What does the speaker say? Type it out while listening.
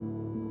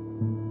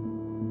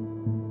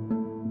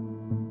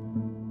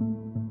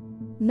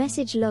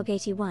Message Log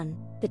 81,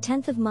 the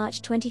 10th of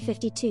March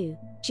 2052,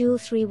 Joule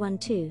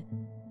 312.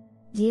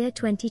 Dear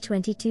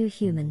 2022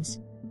 humans.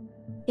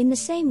 In the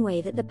same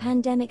way that the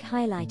pandemic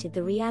highlighted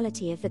the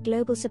reality of the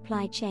global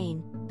supply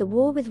chain, the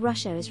war with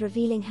Russia is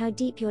revealing how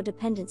deep your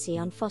dependency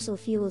on fossil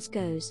fuels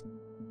goes.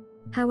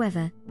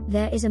 However,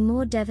 there is a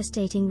more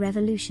devastating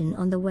revolution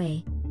on the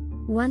way.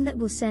 One that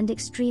will send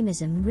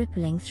extremism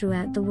rippling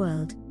throughout the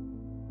world.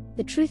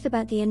 The truth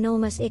about the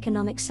enormous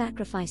economic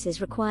sacrifices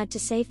required to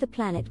save the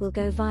planet will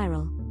go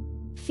viral.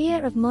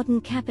 Fear of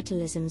modern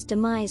capitalism's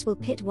demise will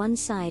pit one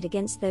side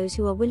against those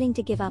who are willing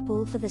to give up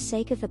all for the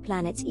sake of the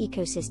planet's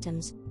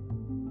ecosystems.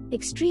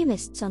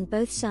 Extremists on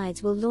both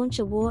sides will launch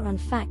a war on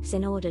facts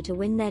in order to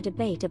win their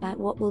debate about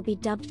what will be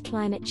dubbed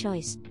climate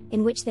choice,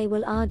 in which they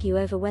will argue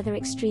over whether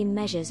extreme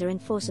measures are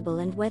enforceable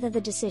and whether the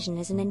decision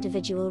is an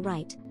individual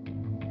right.